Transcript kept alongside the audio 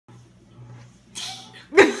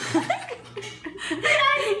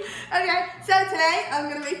Okay, so today I'm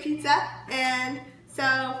gonna make pizza, and so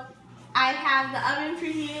I have the oven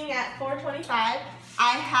preheating at 425.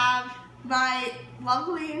 I have my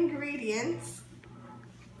lovely ingredients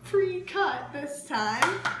pre-cut this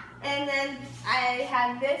time, and then I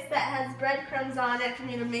have this that has breadcrumbs on it for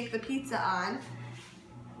me to make the pizza on.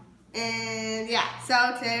 And yeah,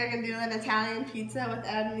 so today we're gonna do an Italian pizza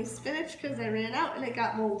without any spinach because I ran out and it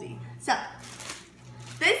got moldy. So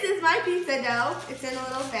this is my pizza dough. It's in a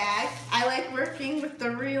little bag. I like working with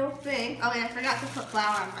the real thing. Oh wait, I forgot to put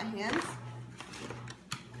flour on my hands.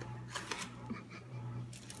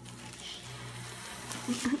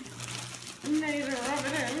 And then you rub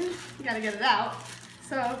it in. You gotta get it out.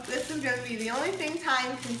 So this is gonna be the only thing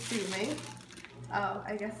time consuming. Oh,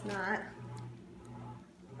 I guess not.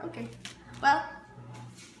 Okay, well,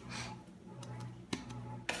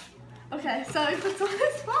 okay, so I put some of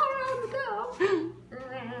this flour on the dough,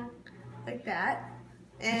 like that,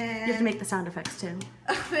 and you have to make the sound effects too.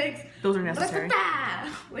 Oh, thanks. Those are necessary.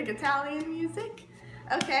 Like Italian music.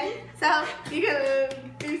 Okay, so you're gonna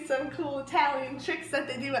do some cool Italian tricks that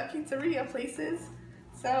they do at pizzeria places.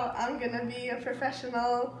 So I'm gonna be a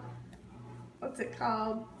professional, what's it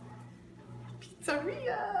called? Pizza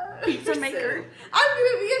maker. I'm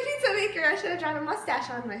gonna be a pizza maker. I should have drawn a mustache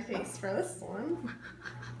on my face for this one.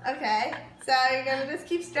 Okay, so you're gonna just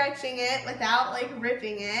keep stretching it without like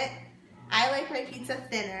ripping it. I like my pizza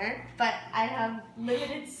thinner, but I have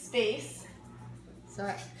limited space, so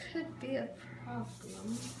it could be a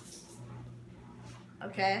problem.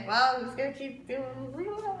 Okay, well I'm just gonna keep doing.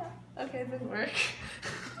 Okay, it didn't work.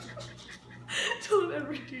 Don't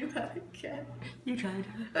ever do that again. You tried.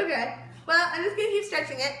 Okay, well, I'm just gonna keep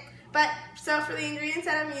stretching it. But, so for the ingredients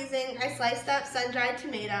that I'm using, I sliced up sun-dried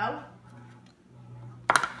tomato.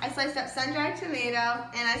 And I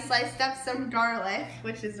sliced up some garlic,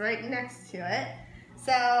 which is right next to it.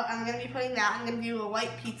 So I'm gonna be putting that. I'm gonna do a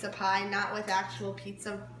white pizza pie, not with actual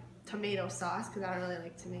pizza tomato sauce, because I don't really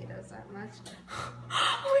like tomatoes that much. Oh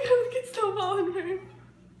my god, look, it's still falling there.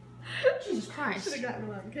 Jesus Christ. Should have gotten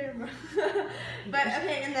it on camera. But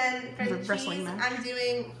okay, and then for the cheese, I'm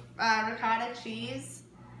doing ricotta cheese,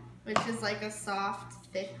 which is like a soft,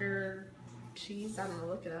 thicker cheese. I don't know,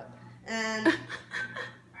 look it up. And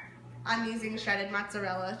I'm using shredded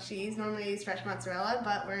mozzarella cheese. Normally I use fresh mozzarella,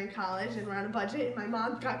 but we're in college and we're on a budget, and my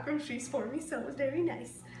mom got groceries for me, so it was very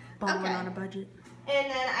nice. Okay. On a budget.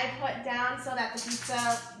 And then I put down so that the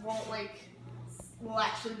pizza won't will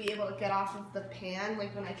actually be able to get off of the pan,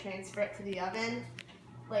 like when I transfer it to the oven,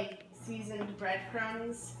 like seasoned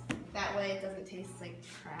breadcrumbs. That way it doesn't taste like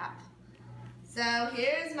crap. So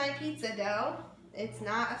here's my pizza dough. It's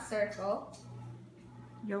not a circle.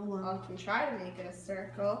 YOLO. I can try to make it a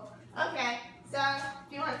circle. Okay, so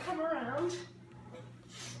if you want to come around,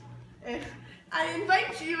 I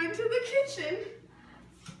invite you into the kitchen.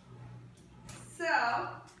 So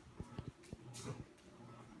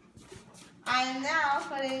I am now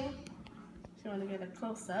putting, if you want to get a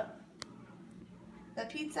close-up, the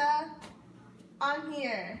pizza on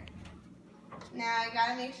here. Now I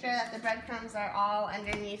gotta make sure that the breadcrumbs are all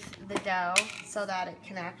underneath the dough so that it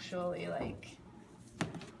can actually like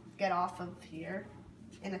get off of here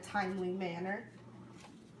in a timely manner.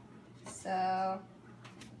 So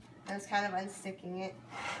I was kind of unsticking it.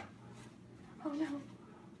 Oh no.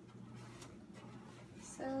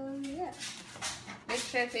 So yeah. Make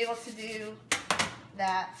sure it's able to do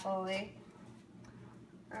that fully.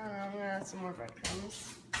 I don't know, I'm gonna add some more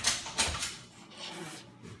breadcrumbs.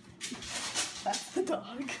 That's the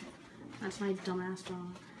dog. That's my dumbass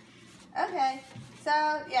dog. Okay,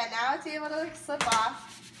 so yeah, now it's able to like slip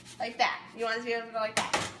off like that. You want it to be able to go like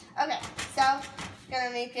that. Okay, so I'm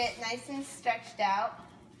gonna make it nice and stretched out.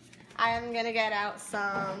 I am gonna get out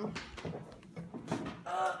some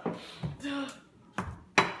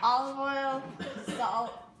olive oil,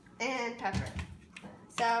 salt, and pepper.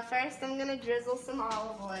 So first I'm gonna drizzle some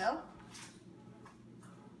olive oil.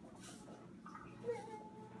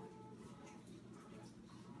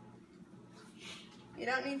 You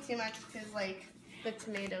don't need too much because like the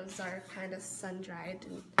tomatoes are kind of sun-dried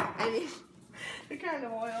and I mean they're kind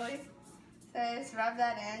of oily. So I just rub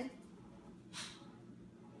that in.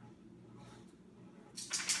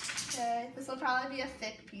 Okay, this will probably be a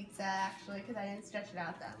thick pizza actually because I didn't stretch it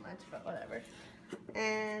out that much, but whatever.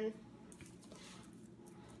 And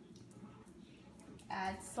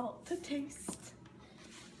add salt to taste.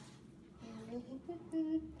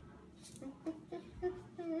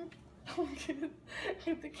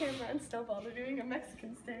 Get the camera and stuff while they're doing a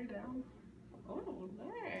Mexican stare down. Oh,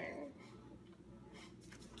 there.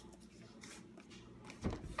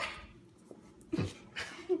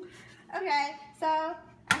 Okay, so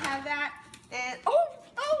I have that. And oh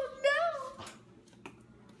no!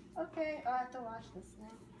 Okay, I'll have to wash this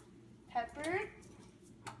now. Pepper.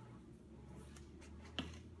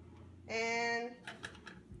 And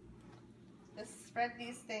just spread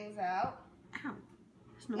these things out. Ow.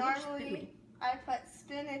 Normally, I put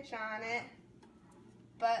spinach on it,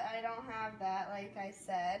 but I don't have that, like I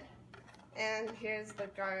said. And here's the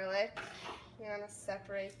garlic. You want to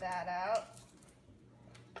separate that out.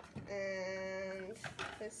 And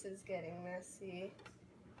this is getting messy.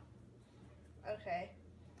 Okay.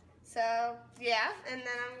 So, yeah, and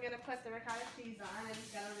then I'm going to put the ricotta cheese on. I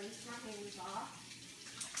just got to rinse my hands off.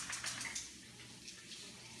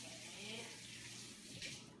 Okay.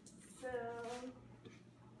 So,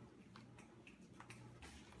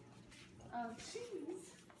 oh,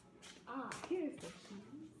 cheese. Ah, here's the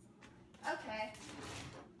cheese. Okay.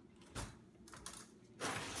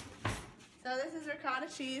 So this is ricotta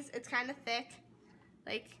cheese. It's kind of thick.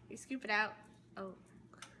 Like, you scoop it out. Oh.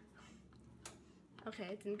 Okay,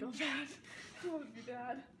 it didn't go bad. That would be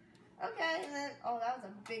bad. Okay, and then, oh, that was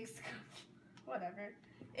a big scoop. Whatever.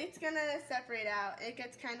 It's gonna separate out. It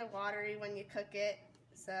gets kind of watery when you cook it.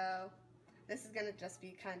 So this is gonna just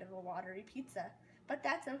be kind of a watery pizza. But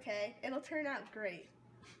that's okay. It'll turn out great.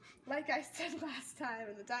 Like I said last time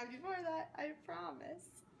and the time before that, I promise.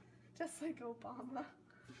 Just like Obama.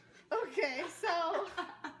 Okay, so,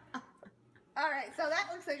 alright, so that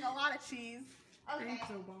looks like a lot of cheese. Okay. Thanks,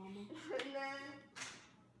 Obama. And then,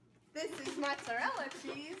 this is mozzarella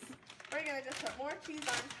cheese. We're going to just put more cheese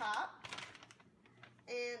on top.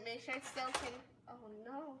 And make sure it still can, oh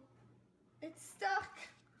no, it's stuck.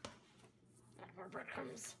 More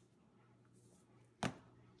breadcrumbs.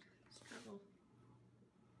 Struggle.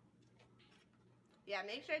 Yeah,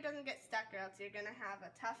 make sure it doesn't get stuck or else you're going to have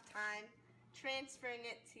a tough time transferring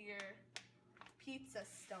it to your pizza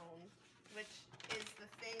stone, which is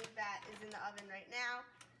the thing that is in the oven right now,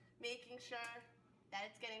 making sure that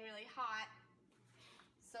it's getting really hot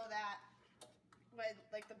so that when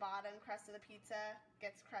like the bottom crust of the pizza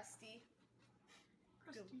gets crusty.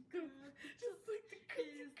 Just like the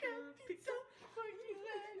crusty crab pizza for you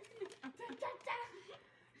and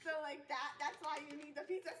so like that's why you need the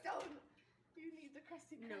pizza stone. You need the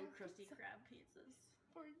crusty crab. No crusty crab pizzas.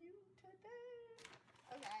 For you today.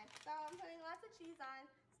 Okay, so I'm putting lots of cheese on.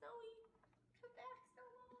 Snowy, come back,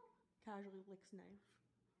 Snowball. Casually licks knife.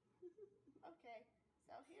 Okay,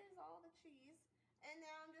 so here's all the cheese. And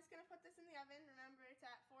now I'm just going to put this in the oven. Remember, it's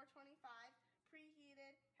at 425,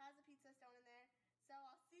 preheated, has a pizza stone in there. So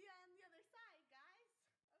I'll see you on the other side, guys.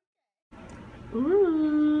 Okay.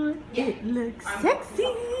 Ooh, it looks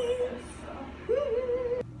sexy.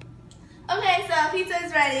 Okay, so pizza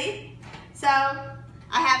is ready. So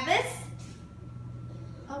I have this.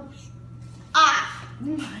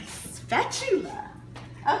 My spatula.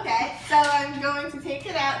 Okay, so I'm going to take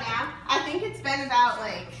it out now. I think it's been about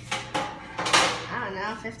like, I don't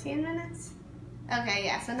know, 15 minutes? Okay,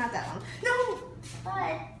 yeah, so not that long. No,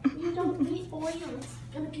 but you don't eat oil. It's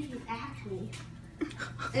gonna give you acne.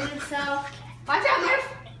 And so, watch out, Murph.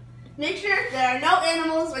 Make sure there are no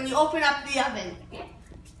animals when you open up the oven.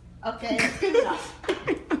 Okay, that's good enough.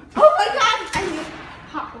 Oh my God, I need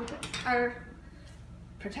hot water. Or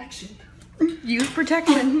protection. Use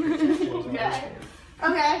protection. Okay.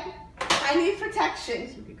 Okay. I need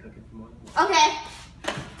protection. Okay.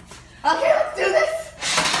 Okay, let's do this.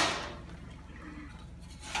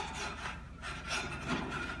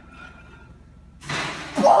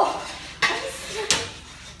 Whoa.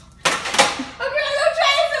 Okay, don't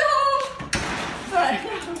try this at home. Alright,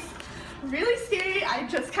 that was really scary. I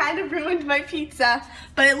just kind of ruined my pizza,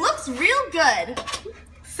 but it looks real good.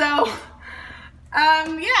 So,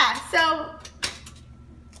 yeah, so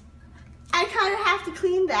I kind of have to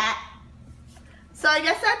clean that. So I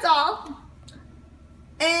guess that's all.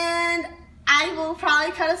 And I will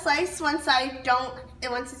probably cut a slice once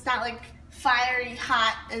it's not like fiery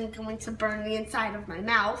hot and going to burn the inside of my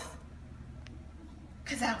mouth.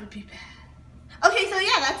 Cause that would be bad. Okay, so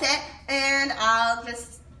yeah, that's it. And I'll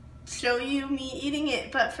just show you me eating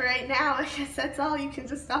it. But for right now, I guess that's all. You can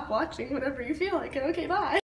just stop watching whenever you feel like it. Okay, bye.